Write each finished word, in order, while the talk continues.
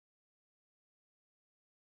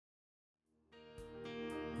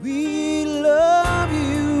We love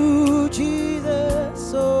you,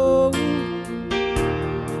 Jesus. Oh,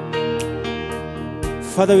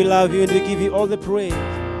 Father, we love you and we give you all the praise.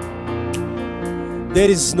 There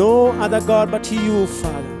is no other God but you,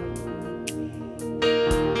 Father.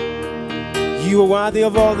 You are worthy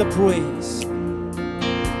of all the praise.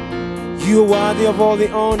 You are worthy of all the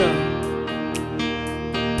honor.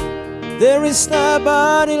 There is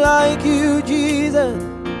nobody like you, Jesus.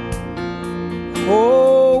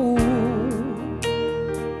 Oh,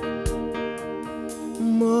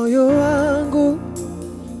 moyo wangu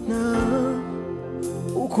na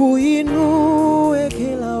ukuinue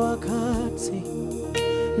kila wakati,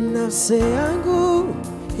 nafsi yangu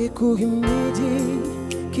ikuhimidi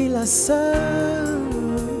kila saa.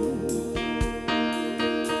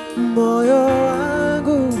 Moyo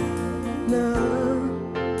wangu na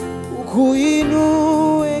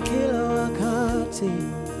ukuinue kila wakati,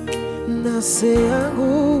 nafsi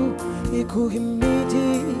yangu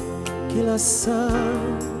ikuhimidi kila saa.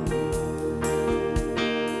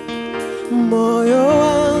 Moyo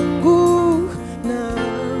wangu na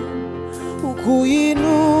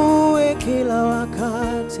ukuinue kila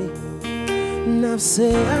wakati, nafsi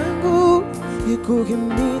yangu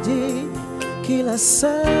ikuhimidi kila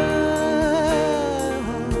saa.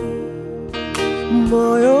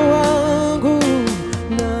 Moyo wangu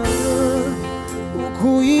na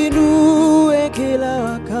ukuinue kila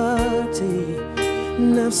wakati,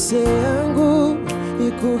 nafsi yangu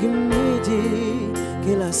ikuhimidi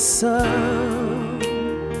kila saa.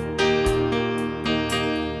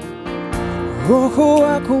 Roho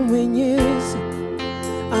wako Mwenyezi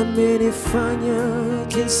amenifanya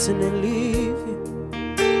jinsi nilivyo,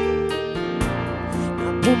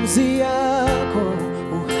 na pumzi yako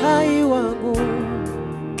uhai wangu,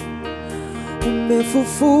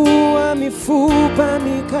 umefufua mifupa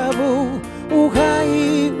mikavu,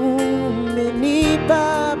 uhai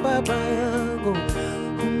umenipa Baba yangu,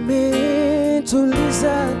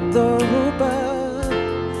 umetuliza dhoruba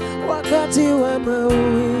wakati wa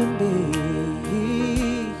mawimbi.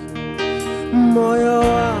 Moyo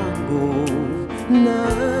wangu na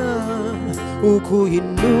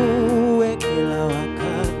ukuinue kila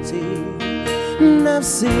wakati,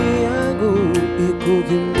 nafsi yangu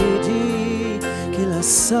ikuhimidi kila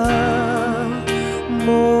saa.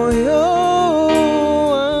 Moyo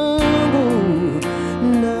wangu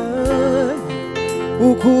na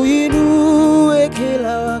ukuinue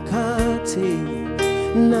kila wakati,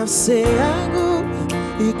 nafsi yangu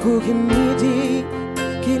ikuhimidi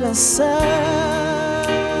kila saa.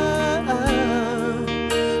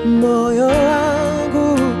 Moyo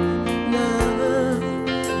wangu na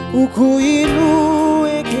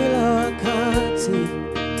ukuinue kila wakati,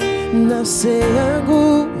 nafsi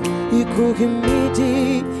yangu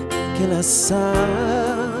ikuhimidi kila saa.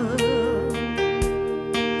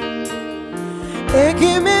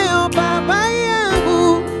 Ekimeo Baba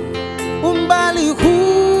yangu, umbali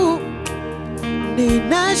huu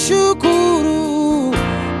ninashukuru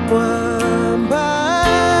mwamba.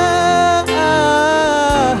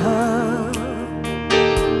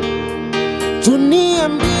 Dunia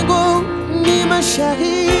mbingu ni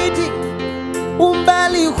mashahidi,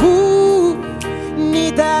 umbali huu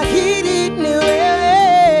ni dhahiri ni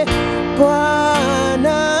wewe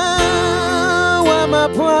Bwana wa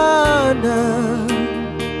mabwana.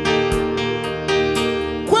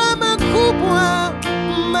 Kwa makubwa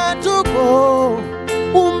madogo,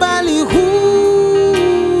 umbali huu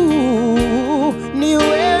ni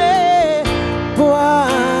wewe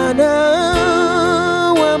Bwana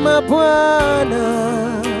wa mabwana.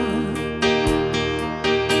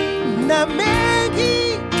 Na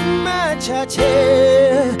mengi machache,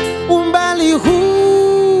 umbali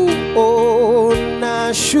huu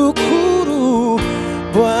nashukuru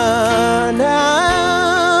Bwana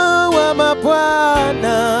wa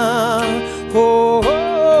mabwana.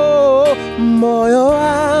 Oh, moyo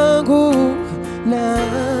wangu na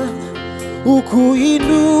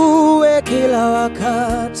ukuinue kila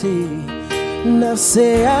wakati, nafsi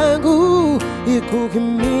yangu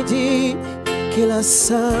ikuhimidi kila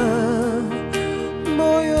saa.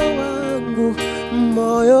 Moyo wangu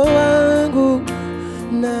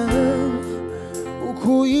na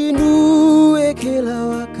ukuinue kila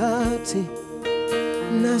wakati,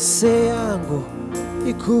 nafsi yangu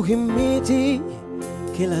ikuhimidi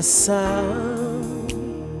kila saa.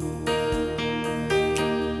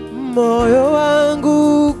 Moyo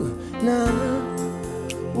wangu na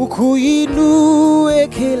ukuinue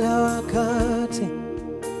kila wakati,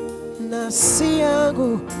 nafsi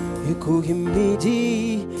yangu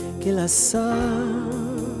ikuhimidi kila saa.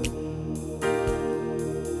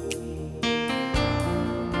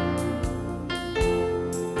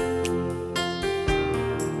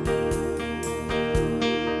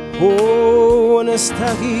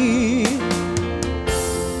 unastahili.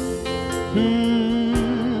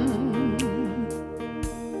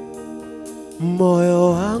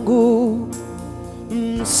 Moyo wangu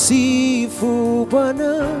msifu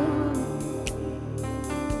Bwana,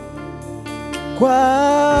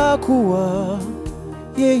 kwa kuwa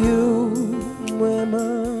yeye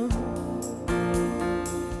mwema.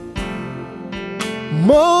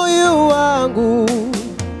 Moyo wangu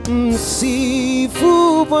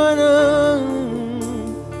msifu Bwana,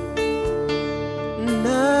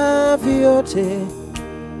 na vyote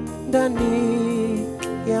ndani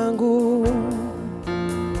yangu.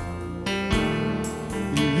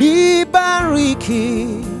 Libariki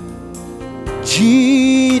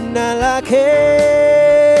jina lake,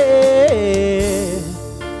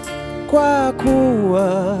 kwa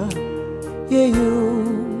kuwa yeye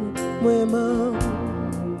mwema.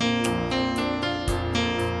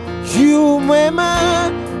 Yu mwema,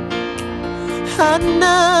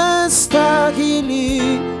 anastahili.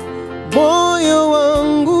 Moyo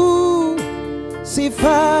wangu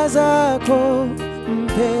sifa zako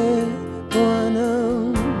mpe Bwana.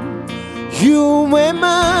 Yu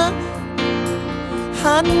mwema,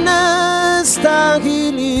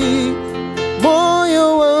 anastahili.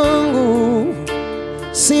 Moyo wangu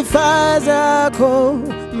sifa zako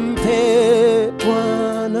mpe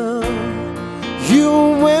Bwana. Yu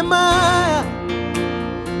mwema,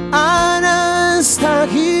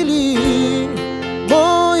 anastahili.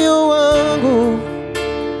 Moyo wangu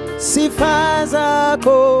sifa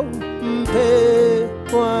zako mpe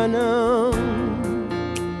Bwana.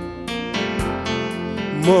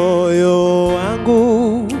 Moyo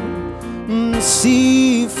wangu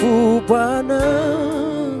msifu Bwana,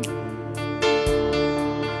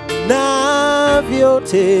 na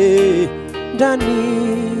vyote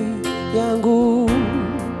ndani yangu.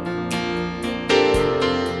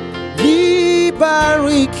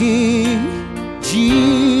 Libariki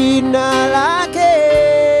jina lake,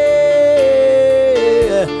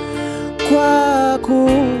 kwa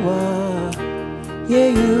kuwa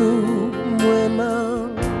yeye mwema.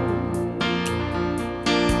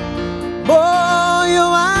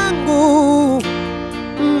 Moyo wangu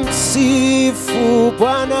msifu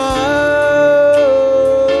Bwana,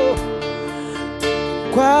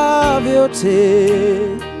 kwa vyote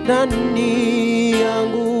ndani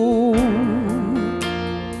yangu.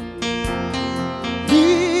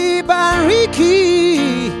 Libariki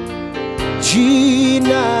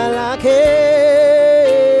jina lake,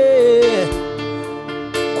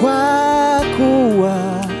 kwa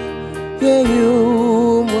kuwa yeye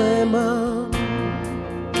mwema.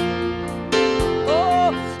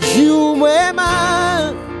 Oh, yu mwema,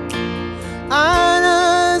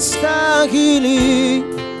 anastahili.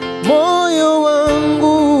 Moyo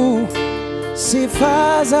wangu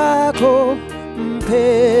sifa zako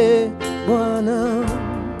mpe Bwana.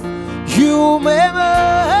 Yu mwema,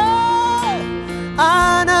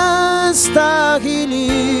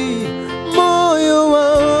 anastahili. Moyo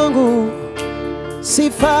wangu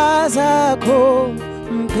sifa zako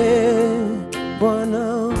mpe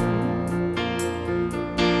Bwana.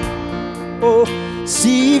 Oh,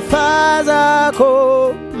 sifa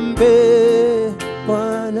zako mpe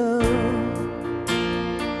Bwana.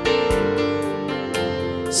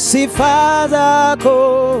 Sifa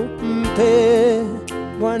zako mpe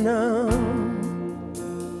Bwana.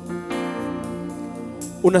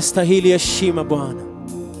 Unastahili heshima Bwana,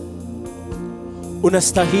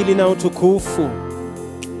 unastahili na utukufu.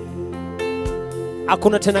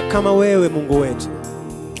 Hakuna tena kama wewe Mungu wetu.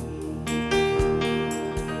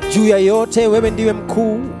 Juu ya yote wewe ndiwe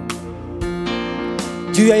mkuu.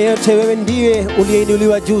 Juu ya yote wewe ndiye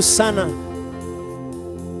uliyeinuliwa juu sana.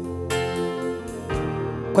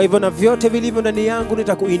 Kwa hivyo na vyote vilivyo ndani yangu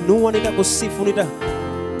nitakuinua, nitakusifu,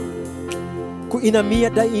 nitakuinamia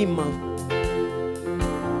daima.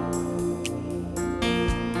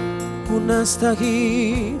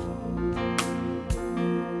 Unastahili,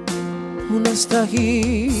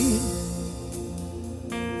 unastahili,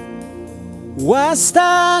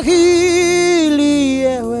 wastahili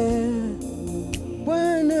ewe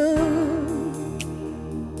Bwana,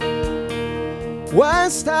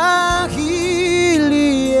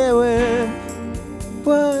 wastahili ewe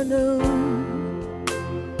Bwana,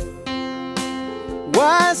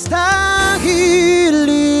 wastahili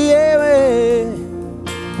ewe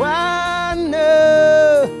Bwana,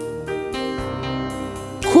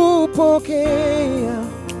 kupokea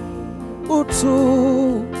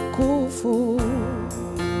utukufu.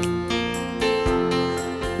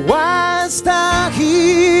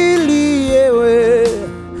 Wastahili ewe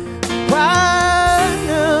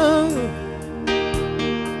Bwana,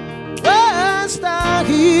 wastahili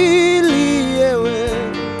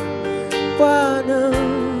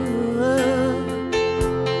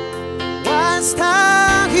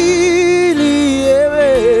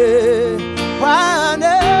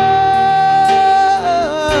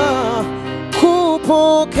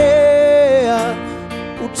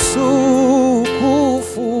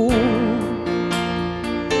utukufu.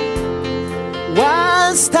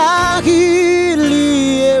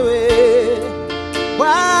 Wastahili ewe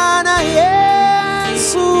Bwana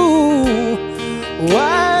Yesu,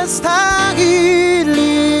 wastahili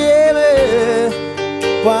ewe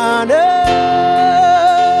Bwana,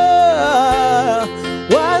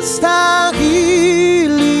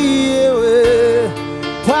 wastahili ewe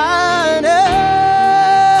Bwana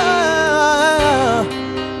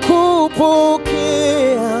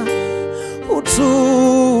kupokea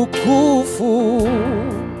utukufu.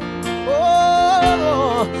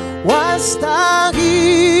 Oh, wastahili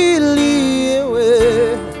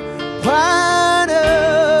ewe Bwana,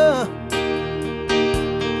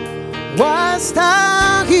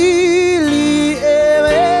 wastahili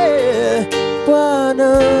ewe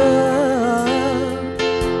Bwana,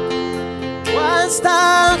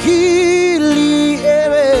 wastahili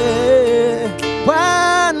ewe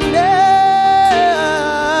Bwana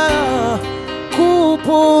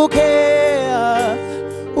kupokea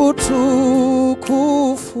utukufu.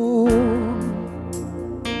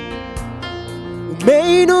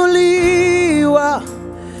 Umeinuliwa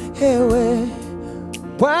ewe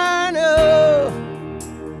Bwana,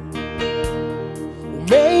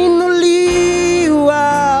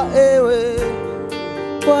 umeinuliwa ewe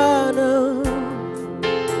Bwana,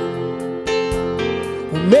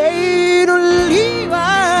 umeinuliwa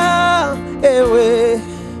ewe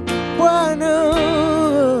Bwana,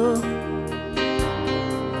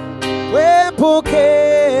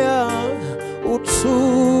 wepokea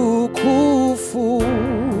utukufu.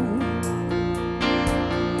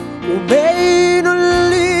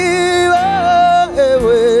 Umeinuliwa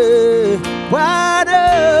ewe Bwana,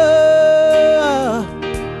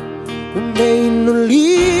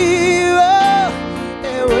 umeinuliwa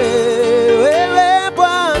ewe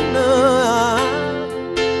Bwana,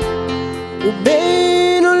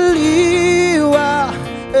 umeinuliwa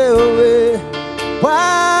ewe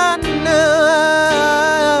Bwana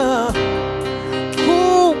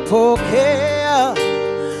kupokea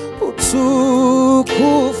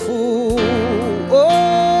utukufu.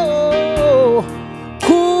 Oh,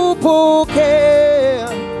 kupokea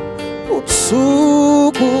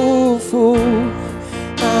utukufu.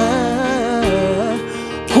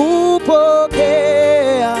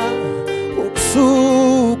 Kupokea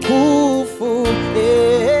utukufu.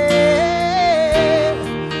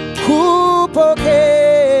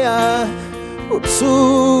 Kupokea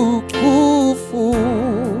utukufu.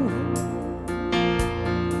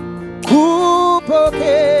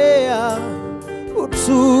 Kupokea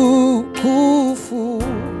utukufu.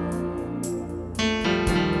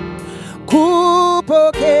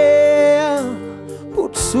 Kupokea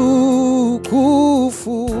utukufu.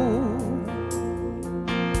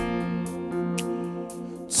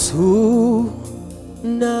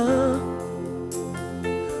 Tuna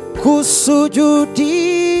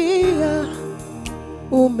kusujudia,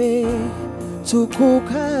 umetukuka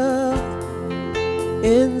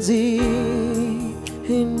enzini.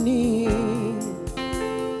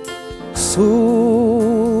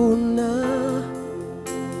 Tuna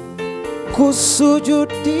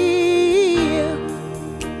kusujudia,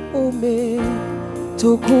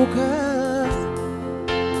 umetukuka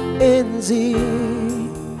enzini.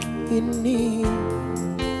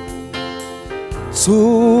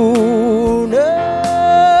 Tuna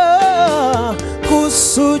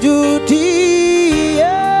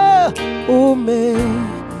kusujudia,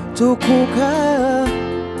 umetukuka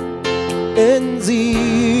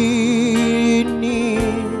enzini.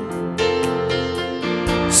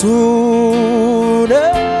 Tuna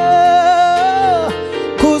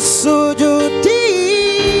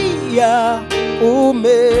kusujudia,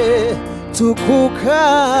 umetukuka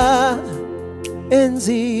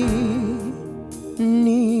enzini.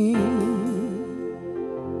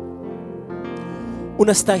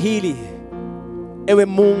 Unastahili ewe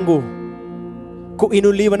Mungu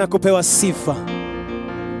kuinuliwa na kupewa sifa.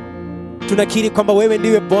 Tunakiri kwamba wewe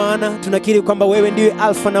ndiwe Bwana, tunakiri kwamba wewe ndiwe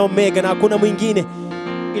Alfa na Omega na hakuna mwingine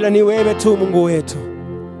ila ni wewe tu Mungu wetu.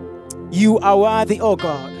 You are worthy, oh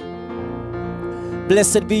God.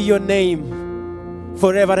 Blessed be your name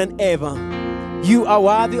forever and ever. You are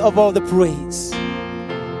worthy of all the praise.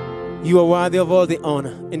 You are worthy of all the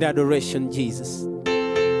honor and adoration, Jesus.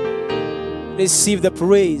 Receive the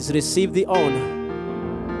praise, receive the honor.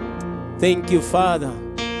 Thank you, Father.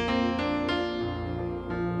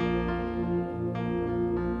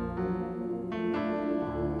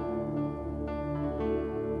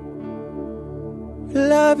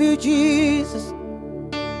 Love you, Jesus.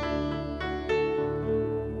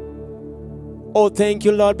 Oh, thank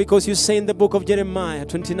you, Lord, because you say in the book of Jeremiah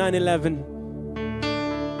 29:11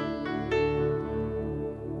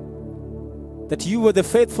 that you were the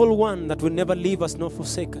faithful one that will never leave us nor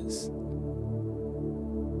forsake us.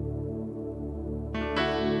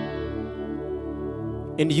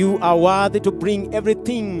 And you are worthy to bring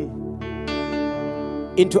everything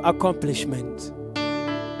into accomplishment.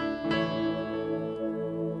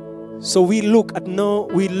 So we look at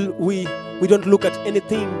we don't look at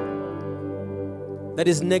anything that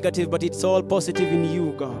is negative, but it's all positive in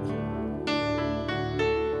you, God.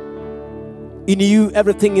 In you,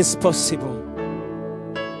 everything is possible.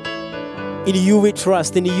 In you we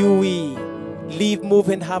trust. In you we live, move,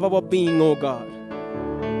 and have our being, oh God.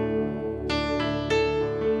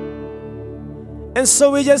 And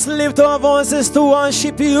so we just lift our voices to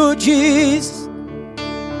worship you, Jesus.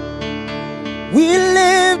 We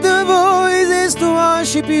lift the voices to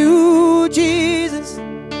worship you, Jesus.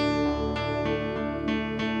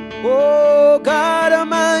 Oh God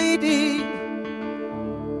Almighty.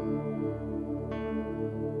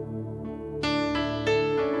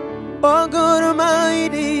 Oh God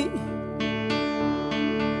Almighty.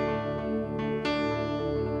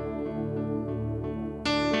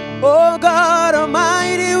 Oh God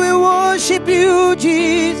Almighty, we worship you,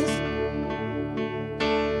 Jesus.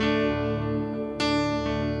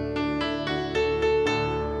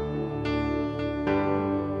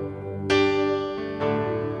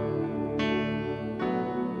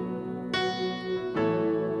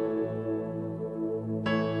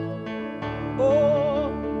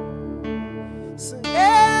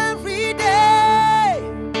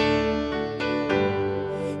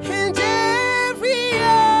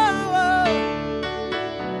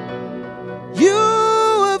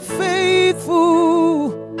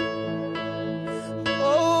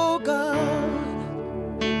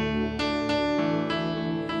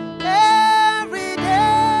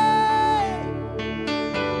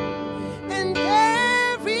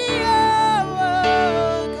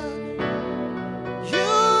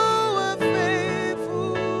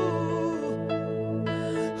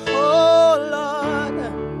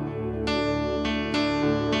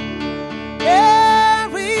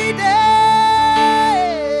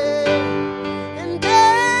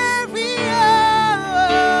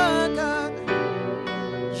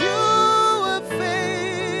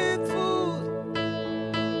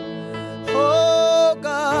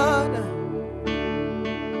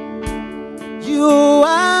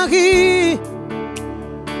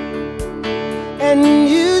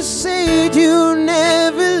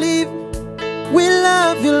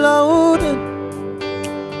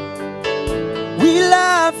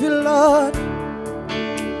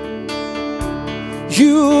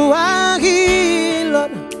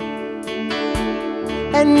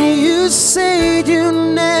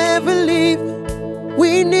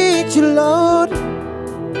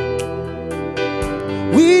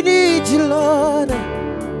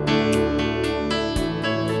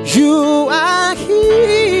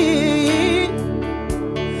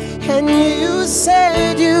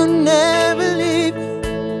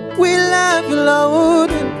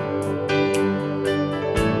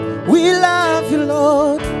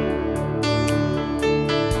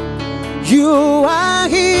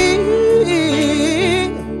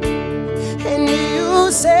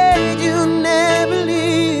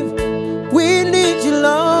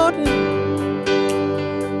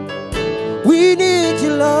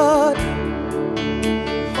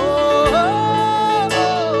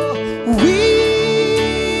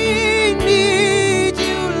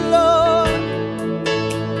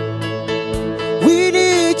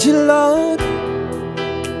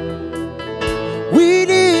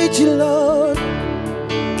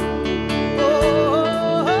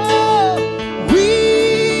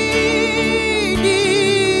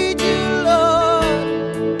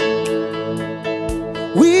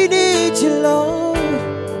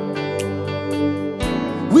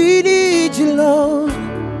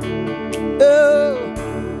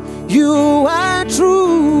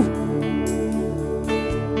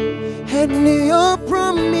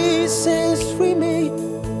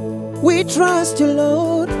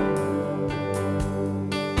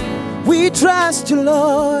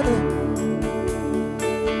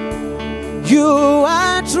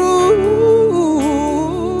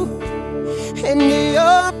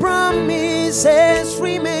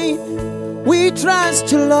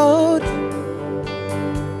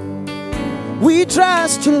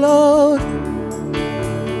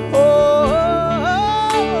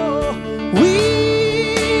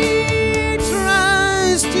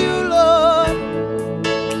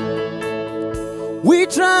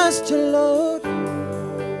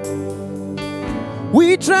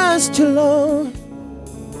 trust you, Lord.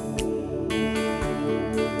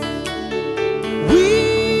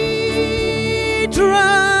 We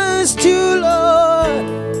trust you, Lord.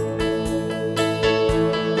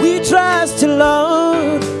 We trust you,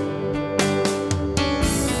 Lord.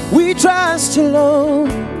 We trust you,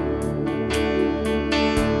 Lord.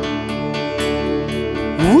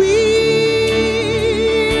 We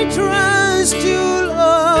trust you,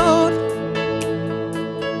 Lord.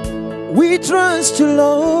 We trust you,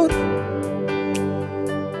 Lord.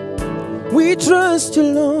 We trust you,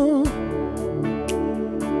 Lord.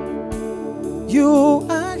 You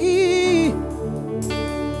are here,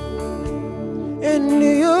 and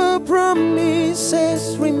your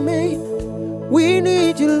promises remain. We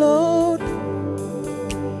need you, Lord.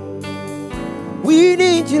 We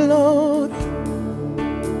need you, Lord.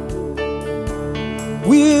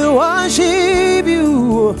 We worship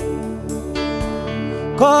you,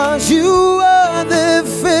 'cause you are the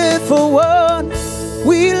faithful one.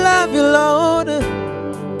 We love you, Lord.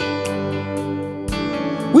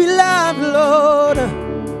 We love you, Lord.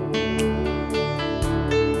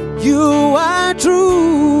 You are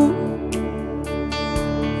true,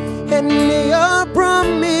 and your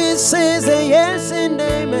promises are yes and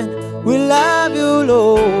amen. We love you,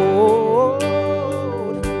 Lord.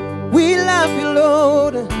 We love you,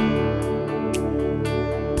 Lord.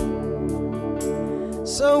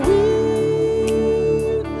 So we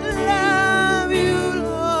love you,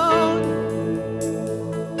 Lord.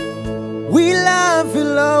 We love you,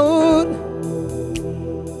 Lord.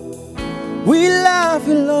 We love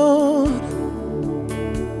you, Lord.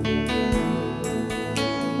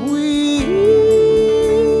 We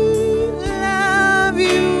love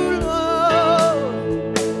you, Lord.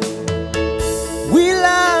 We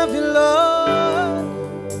love you, Lord.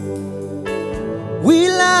 We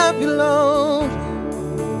love you, Lord.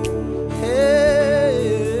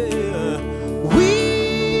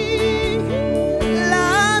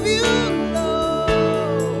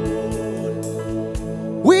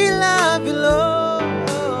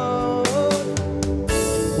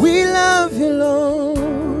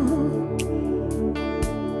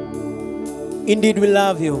 Indeed, we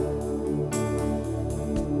love you,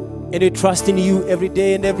 and we trust in you every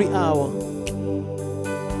day and every hour.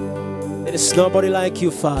 There is nobody like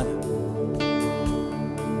you, Father.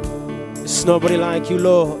 There's nobody like you,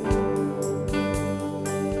 Lord.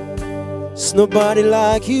 There's nobody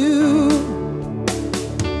like you.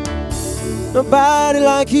 Nobody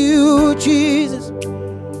like you, Jesus.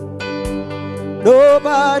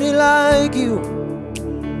 Nobody like you.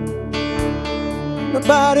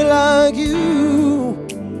 Nobody like you.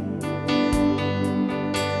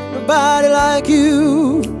 Nobody like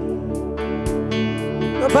you.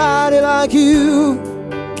 Nobody like you.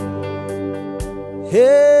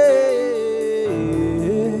 Hey.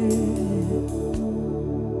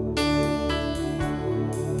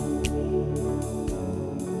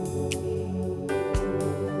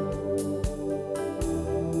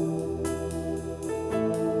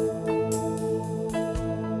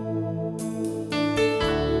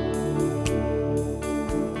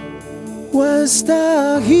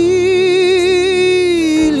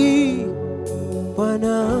 Wastahili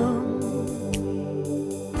Bwana,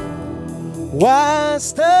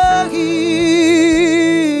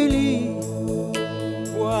 wastahili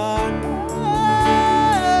Bwana,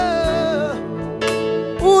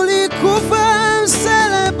 ulikufa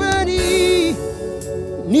msalabani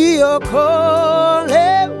niokolewe.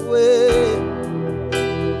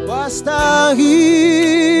 Wastahili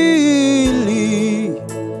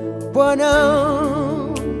Bwana,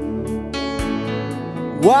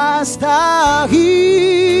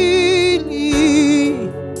 wastahili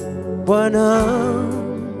Bwana,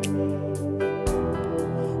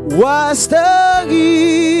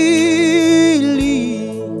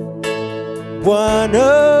 wastahili Bwana,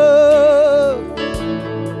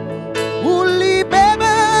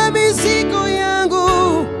 ulibeba mizigo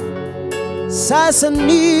yangu, sasa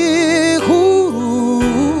ni huru.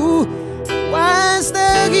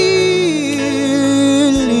 Wastahili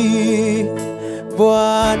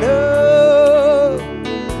Bwana,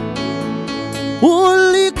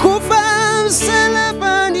 ulikufa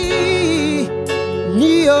msalabani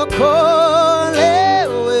niokolewe.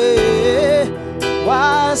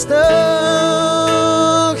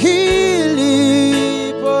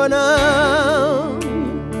 Wastahili Bwana,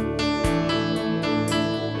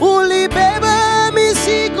 ulibeba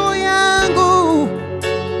mizigo yangu,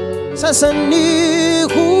 sasa ni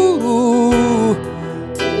huru.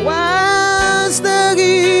 Wastahili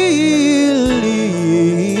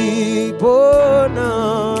Bwana,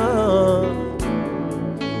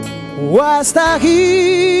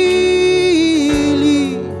 wastahili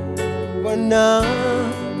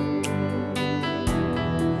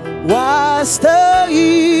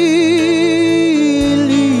wastahili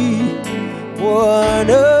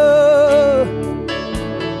Bwana.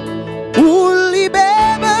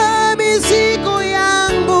 Ulibeba mizigo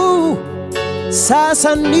yangu,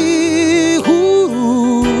 sasa ni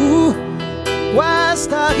huru,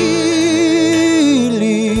 wastahili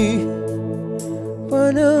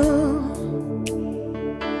Bwana.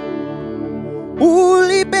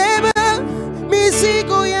 Ulibeba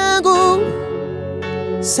mizigo yangu,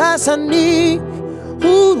 sasa ni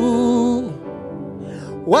huru,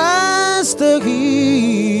 wastahili.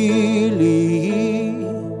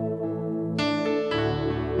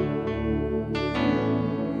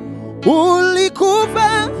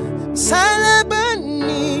 Ulikufa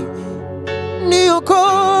msalabani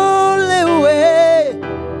niokolewe,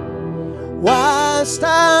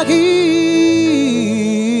 wastahili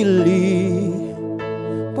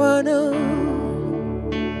Bwana.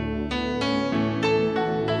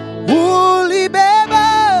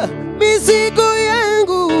 Ulibeba mizigo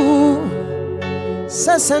yangu,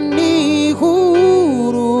 sasa ni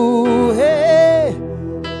huru, hey,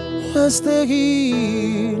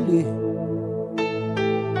 wastahili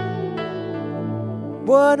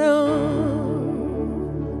Bwana.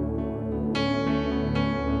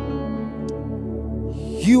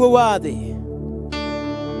 You are worthy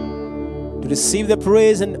to receive the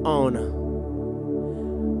praise and honor.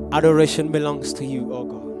 Adoration belongs to you, O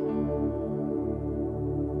God.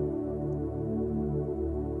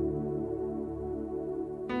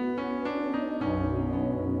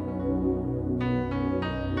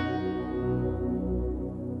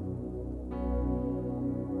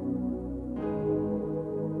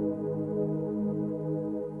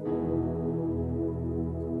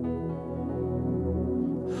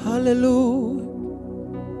 Hallelujah.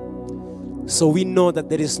 So we know that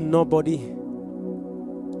there is nobody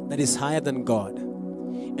that is higher than God.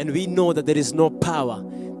 And we know that there is no power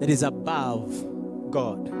that is above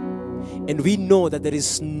God. And we know that there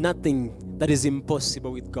is nothing that is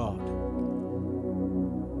impossible with God.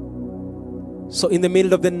 So in the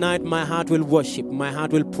middle of the night, my heart will worship, my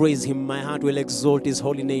heart will praise Him, my heart will exalt His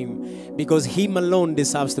holy name, because Him alone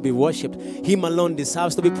deserves to be worshipped, Him alone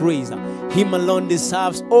deserves to be praised, Him alone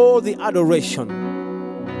deserves all the adoration,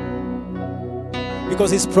 because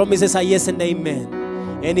His promises are yes and amen,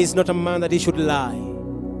 and He's not a man that He should lie.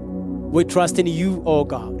 We trust in You, O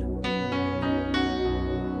God.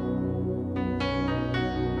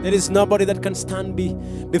 There is nobody that can stand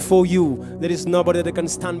before You. There is nobody that can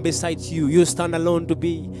stand beside You. You stand alone to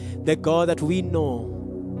be the God that we know.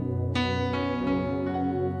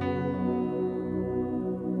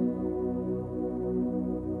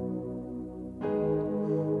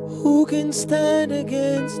 Who can stand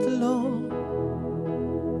against the Lord?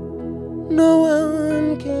 No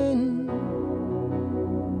one can.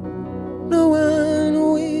 No one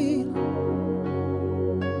will.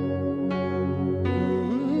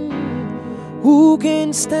 Who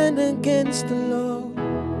can stand against the Lord?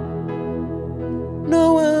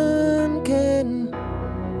 No one can,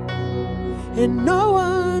 and no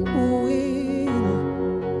one will.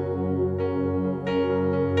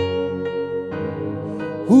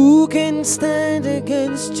 Who can stand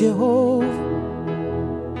against Jehovah?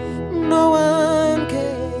 No one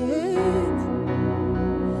can,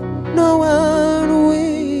 no one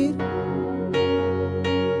will.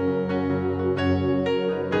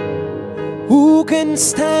 Who can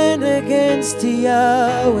stand against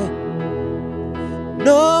Yahweh?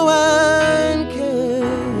 No one can,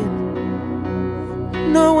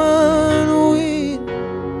 no one will.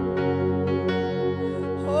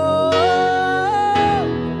 Oh,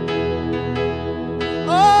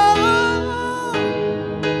 oh,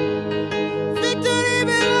 victory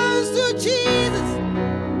belongs to Jesus.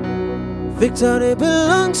 Victory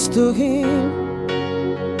belongs to Him.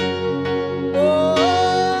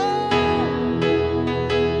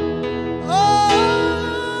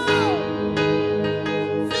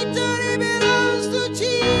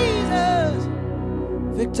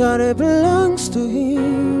 Victory belongs to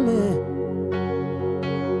Him.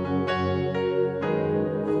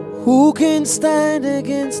 Who can stand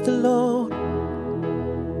against the Lord?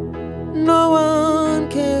 No one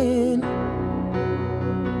can,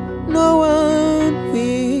 no one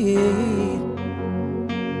will.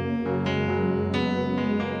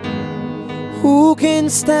 Who can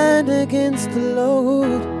stand against the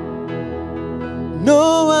Lord?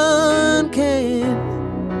 No one can,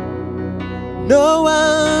 no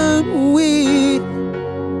one will.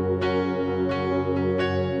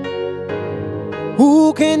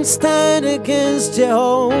 Who can stand against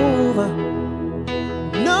Jehovah?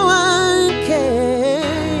 No one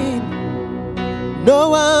can, no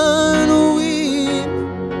one will.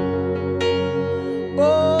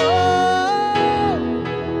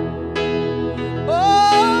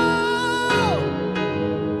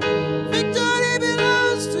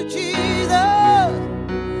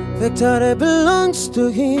 Victory belongs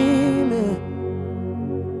to Him.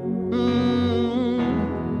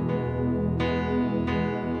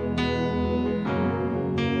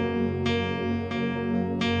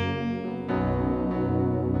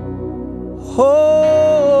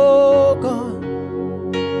 Oh God,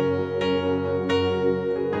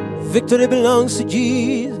 victory belongs to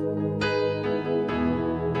Jesus.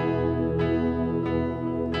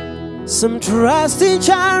 Some trust in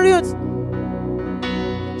chariots,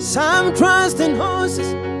 some trust in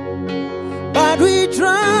horses, but we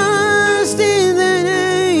trust in the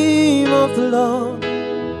name of the Lord.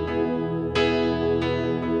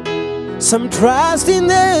 Some trust in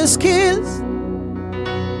their skills,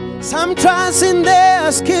 some trust in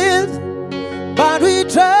their skills, but we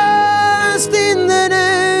trust in the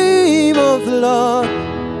name of the Lord.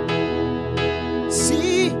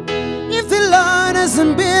 See, if the Lord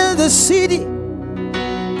doesn't build the city,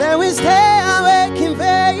 then we stay awake in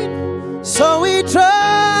vain. So we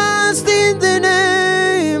trust in the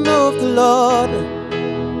name of the Lord.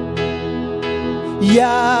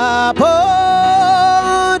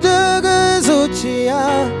 Yabodegezuchia,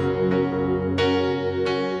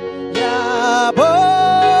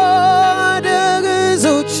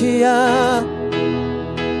 Yabodegezuchia,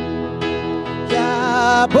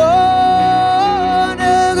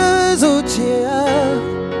 Yabodegezuchia,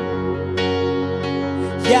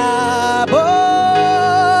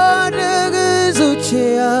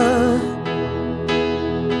 Yabodegezuchia.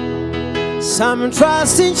 Some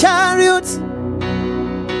trust in chariots,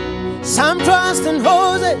 some trust in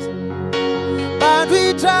horses, but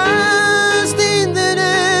we trust in the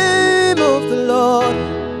name of the Lord.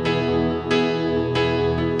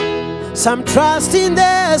 Some trust in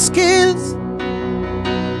their skills,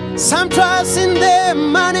 some trust in their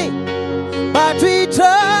money, but we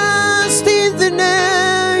trust in the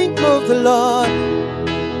name of the Lord.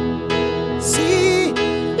 See,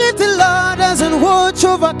 if the Lord doesn't watch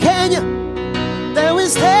over Kenya, then we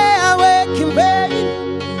stay awake in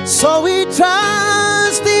vain. So we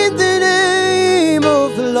trust in the name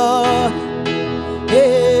of the Lord.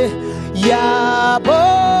 Yeah.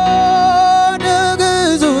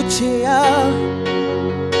 Yabodegezuchia,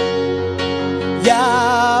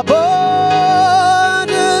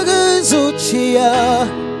 Yabodegezuchia,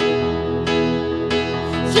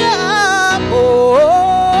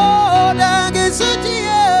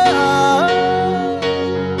 Yabodegezuchia,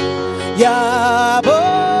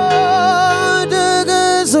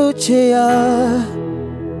 Yabodegezuchia.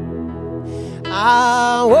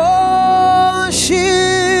 I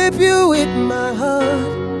worship you with my heart.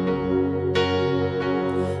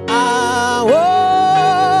 I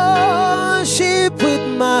worship with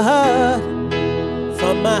my heart.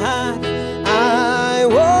 From my heart, I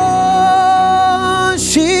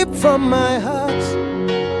worship from my heart.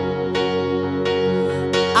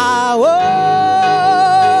 I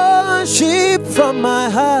worship from my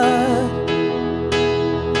heart.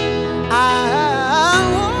 I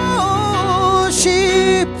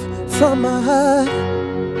worship from my heart.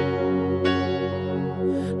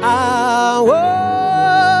 I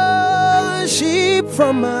worship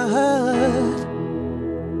from my heart.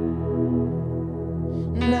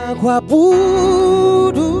 Na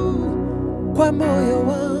kuabudu kwa moyo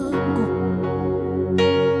wangu,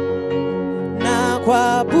 na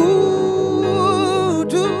kuabudu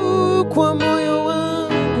kwa moyo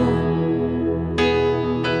wangu,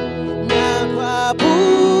 na kuabudu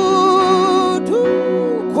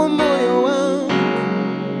kwa moyo wangu,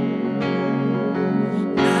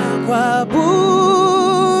 na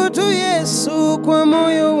kuabudu Yesu kwa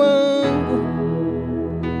moyo wangu,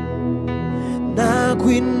 na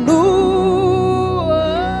kuinua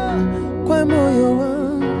kwa moyo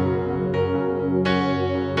wangu,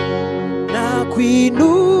 na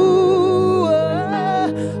kuinua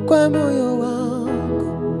kwa moyo wangu.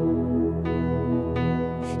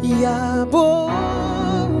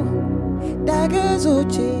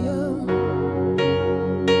 Yabodegezuchia,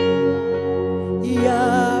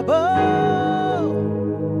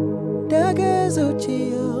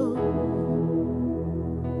 Yabodegezuchia.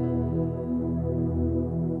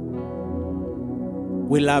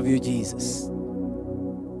 We love you, Jesus.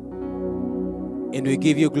 And we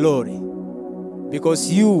give you glory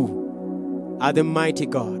because you are the mighty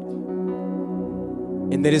God.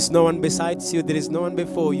 And there is no one besides you, there is no one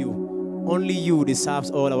before you. Only you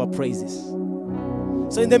deserves all our praises.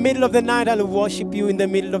 So in the middle of the night, I will worship you. In the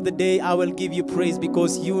middle of the day, I will give you praise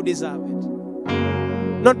because you deserve it.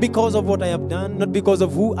 Not because of what I have done, not because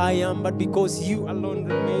of who I am, but because you alone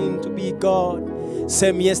remain to be God.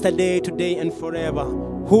 Same yesterday, today, and forever.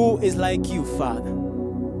 Who is like you, Father?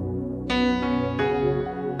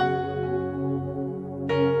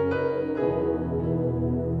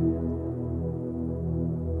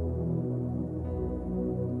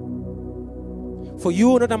 For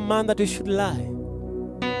you are not a man that you should lie.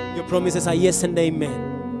 Your promises are yes and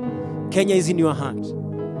amen. Kenya is in your heart.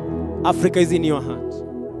 Africa is in your heart.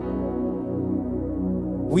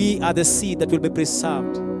 We are the seed that will be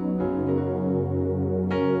preserved.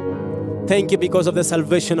 Thank you because of the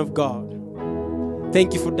salvation of God.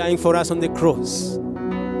 Thank you for dying for us on the cross.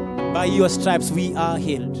 By your stripes we are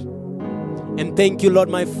healed. And thank you, Lord,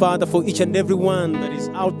 my Father, for each and every one that is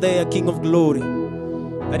out there, King of glory,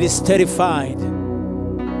 that is terrified.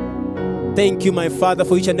 Thank you, my Father,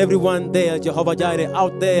 for each and every one there, Jehovah Jireh,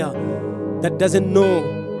 out there that doesn't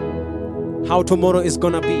know how tomorrow is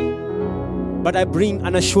going to be. But I bring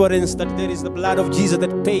an assurance that there is the blood of Jesus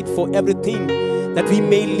that paid for everything that we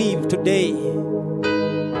may live today.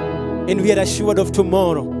 And we are assured of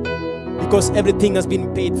tomorrow because everything has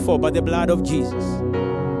been paid for by the blood of Jesus.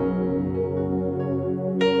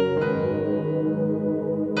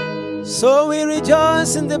 So we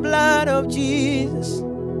rejoice in the blood of Jesus.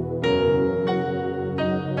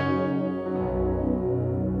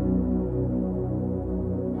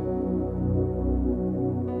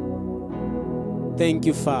 Thank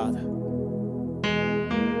you, Father.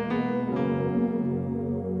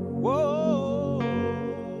 Whoa.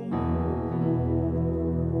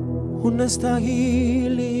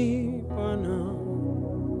 Unastahili Bwana.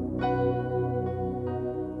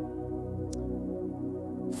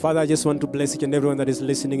 Father, I just want to bless each and everyone that is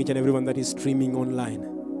listening, each and everyone that is streaming online.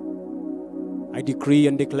 I decree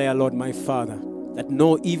and declare, Lord, my Father, that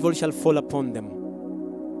no evil shall fall upon them.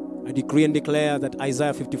 I decree and declare that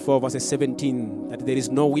Isaiah 54 verse 17, that there is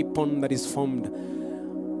no weapon that is formed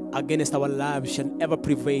against our lives shall ever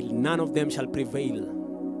prevail. None of them shall prevail.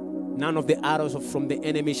 None of the arrows from the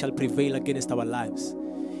enemy shall prevail against our lives.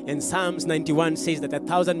 And Psalms 91 says that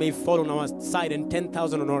 1,000 may fall on our side and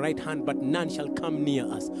 10,000 on our right hand, but none shall come near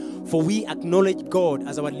us. For we acknowledge God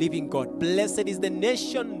as our living God. Blessed is the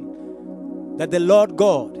nation that the Lord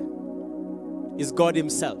God is God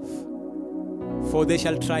himself. For they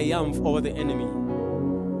shall triumph over the enemy.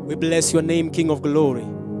 We bless your name, King of glory.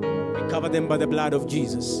 We cover them by the blood of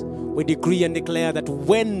Jesus. We decree and declare that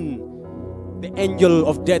when the angel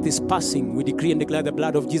of death is passing, we decree and declare the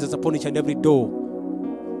blood of Jesus upon each and every door,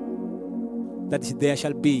 that there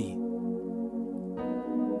shall be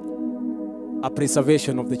a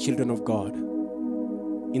preservation of the children of God.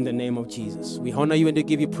 In the name of Jesus. We honor you and we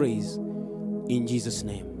give you praise. In Jesus'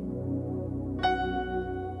 name.